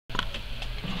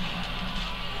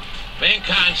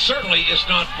Mankind certainly is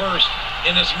not versed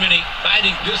in as many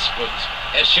fighting disciplines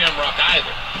as Shamrock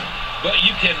either. But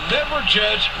you can never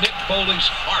judge Mick Foley's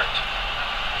heart.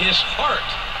 His heart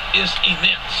is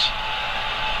immense.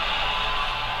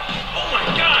 Oh my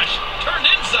gosh, turned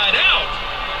inside out.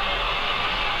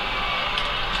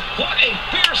 What a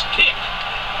fierce kick.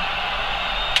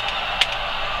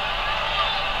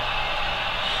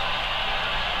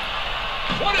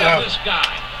 What is this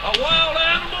guy? A wild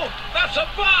animal? That's a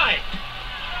fight.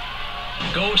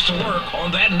 Goes to work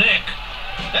on that neck.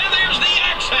 And there's the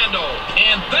axe handle.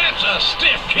 And that's a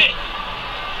stiff kick.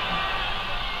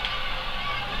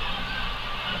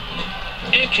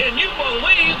 And can you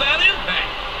believe that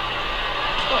impact?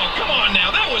 Oh, come on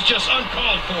now. That was just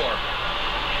uncalled for.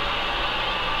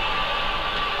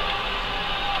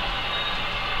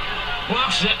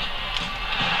 Blocks it.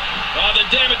 Oh, the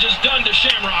damage is done to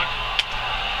Shamrock.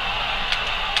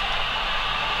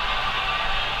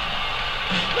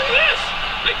 Look at this!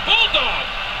 Big bulldog!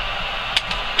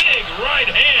 Big right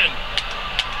hand!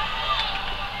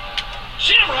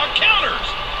 Shamrock counters!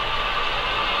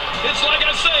 It's like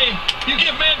I say, you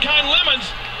give Mankind lemons,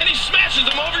 and he smashes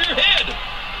them over your head!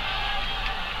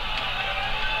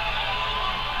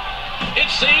 It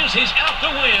seems he's out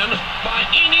to win by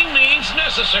any means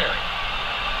necessary.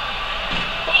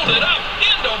 Hold it up,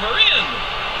 end over end!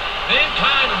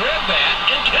 Mankind read that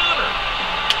and countered.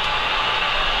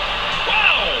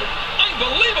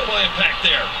 Unbelievable impact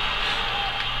there.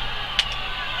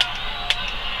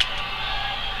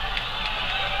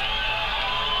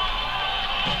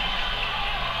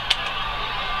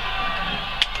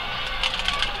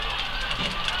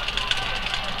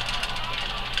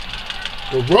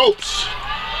 The ropes.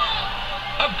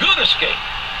 A good escape.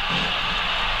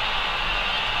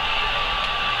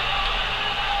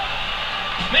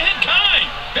 Mankind,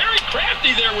 very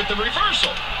crafty there with the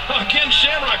reversal. Again,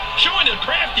 Shamrock showing his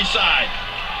crafty side.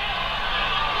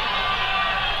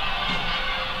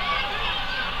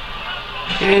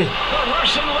 The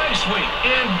Russian leg sweep,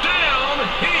 and down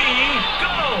he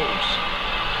goes.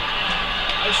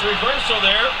 Nice reversal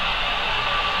there.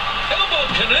 Elbow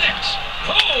connects.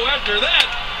 Oh, after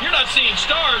that, you're not seeing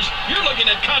stars, you're looking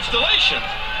at constellations.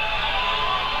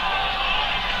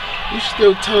 You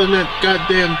still telling that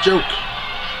goddamn joke.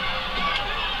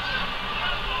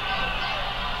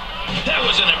 That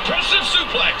was an impressive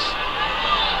suplex.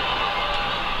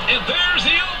 And there's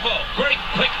the elbow. Great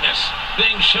quickness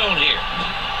being shown here.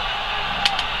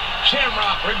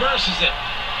 Shamrock reverses it.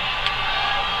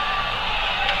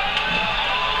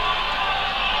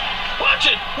 Watch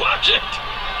it! Watch it!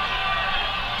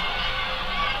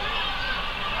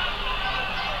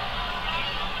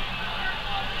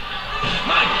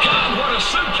 My God, what a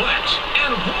suplex!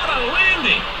 And what a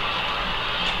landing!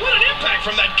 What an impact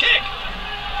from that kick!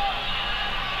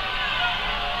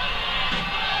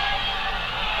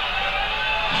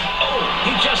 Oh,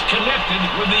 he just connected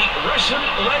with the Russian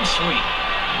leg sweep.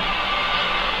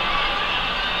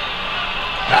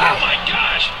 Oh my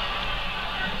gosh!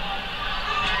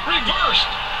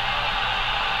 Reversed.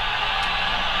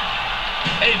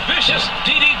 A vicious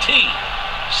DDT,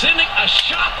 sending a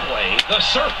shockwave. The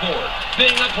surfboard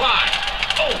being applied.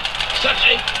 Oh, such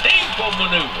a painful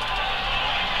maneuver.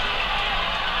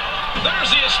 There's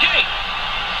the escape.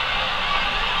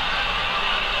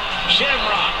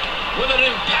 Shamrock with an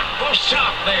impactful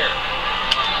shot there.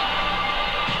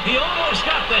 He almost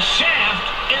got the shaft,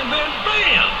 and then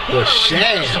bam! The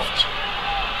shaft.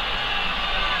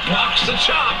 Blocks the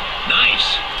chop.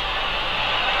 Nice.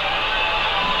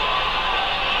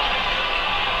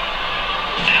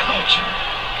 Ouch.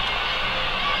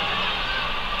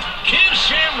 Ken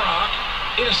Shamrock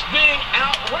is being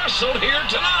out-wrestled here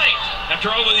tonight.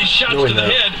 After all of these shots to the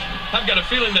head, I've got a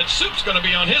feeling that Soup's going to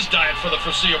be on his diet for the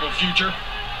foreseeable future.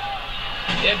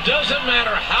 It doesn't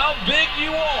matter how big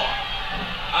you are.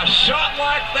 A shot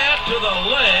like that to the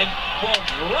leg will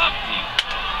drop you.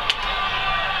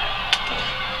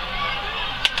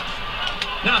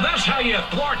 Now that's how you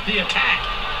thwart the attack.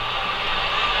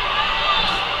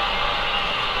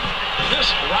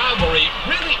 This rivalry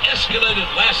really escalated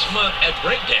last month at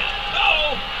Breakdown.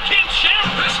 Uh-oh, Ken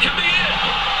Shamrock, this could be it.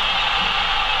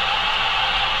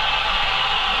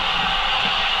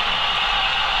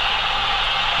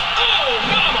 Oh,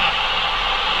 mama!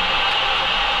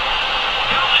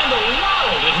 How in the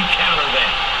world did he counter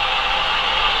that?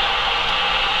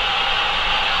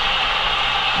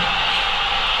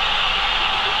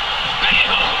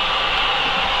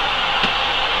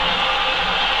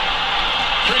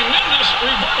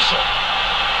 Reversal.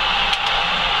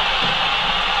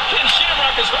 Ken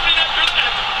Shamrock is hurting after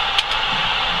that.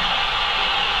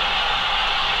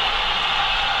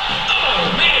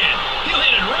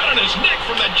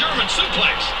 that German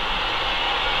suplex.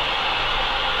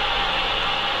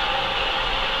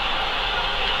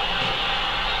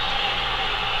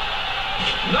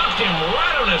 Knocked him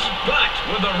right on his butt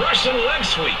with a Russian leg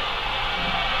sweep.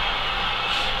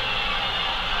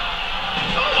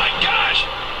 Oh my gosh!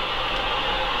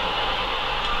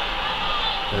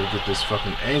 Gotta get this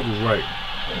fucking angle right.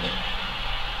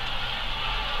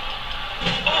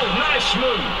 Oh, nice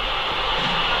move.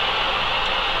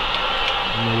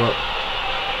 You know what?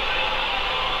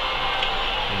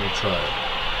 Let me try it.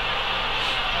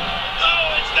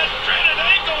 Oh, it's that dreaded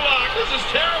ankle lock. This is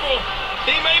terrible.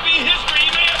 He may be history.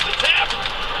 He may have to tap.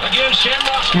 Again,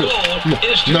 Shamrock's goal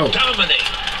is to dominate,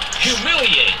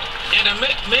 humiliate, and to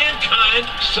make mankind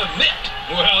submit.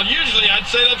 Well, usually I'd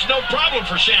say that's no problem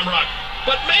for Shamrock.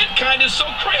 But mankind is so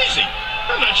crazy.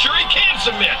 I'm not sure he can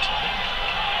submit.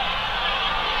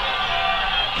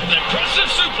 An impressive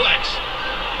suplex.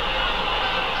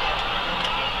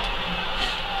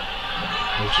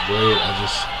 Which way? I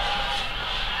just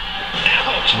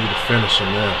need to finish him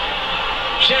now.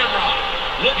 Shamrock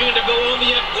looking to go on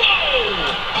the... Whoa!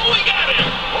 Oh, he got him!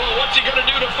 Oh, what's he going to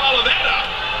do to follow that up?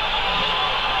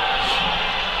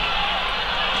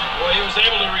 Boy, he was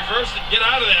able to reverse it, get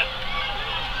out of that.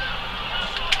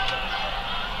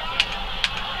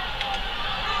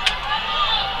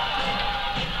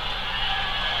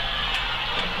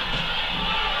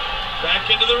 Back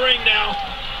into the ring now.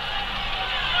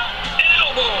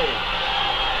 Elbow.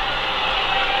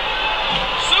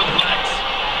 Suplex.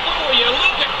 Oh, you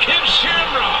look at Ken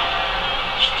Shamrock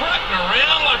strutting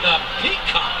around like a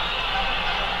peacock.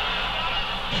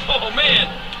 Oh, man.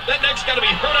 That neck's got to be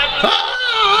hurt after that.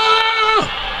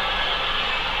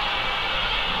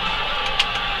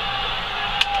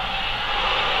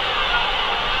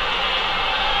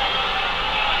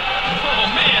 Oh,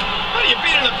 man. How do you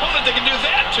beat an opponent that can do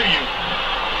that to you?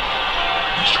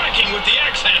 Striking with the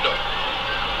axe handle.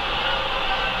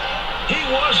 He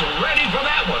was ready for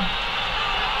that one.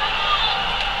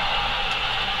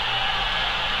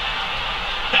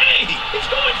 Hey, he's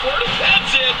going for it.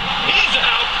 That's it. He's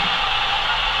out.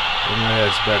 Get my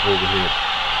ass back over here.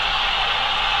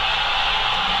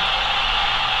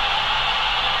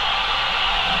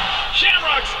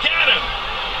 Shamrock's got him.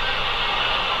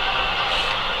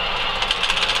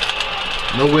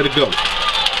 Nowhere to go.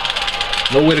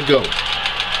 Nowhere to go.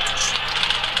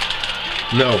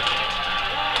 No.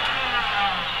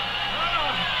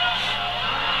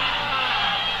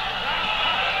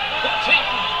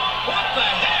 What the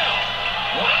hell?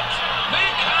 What?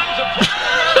 Mankind's a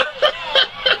problem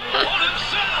on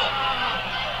himself.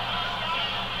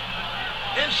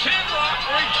 And Shamrock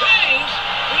retains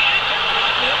the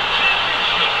Intercontinental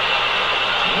Championship.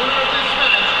 Winner of this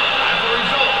match as a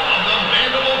result of the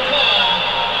mandible claw,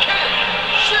 Ken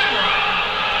Shamrock.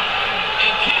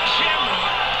 And Ken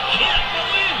Shamrock can't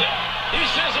believe it. He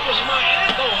says it was my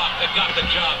ankle lock that got the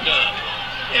job done.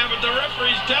 Yeah, but the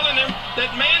referee's telling him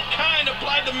that mankind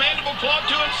applied the mandible claw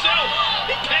to himself.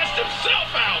 He passed himself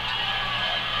out.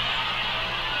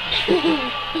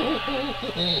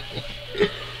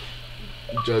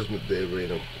 Judgment Day,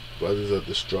 Reno. Brothers of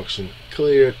Destruction.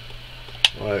 Cleared.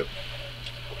 Alright.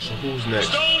 So who's next?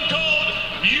 Stone Cold,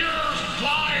 you're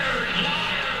fired.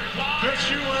 This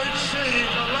you ain't seen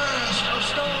the last of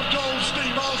Stone Cold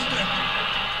Steve Austin.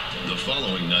 The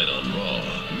following night on Raw,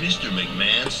 Mr.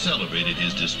 McMahon celebrated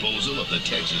his disposal of the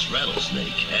Texas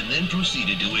rattlesnake and then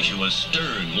proceeded to issue a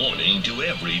stern warning to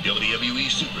every WWE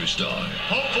superstar.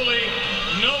 Hopefully,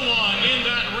 no one in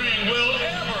that ring will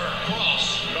ever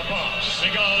cross the box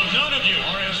because none of you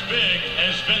are as big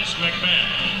as Vince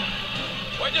McMahon.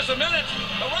 Wait just a minute.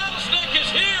 The rattlesnake is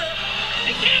here.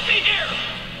 It can't be here.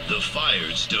 The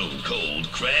fired Stone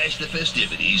Cold crashed the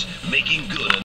festivities, making good on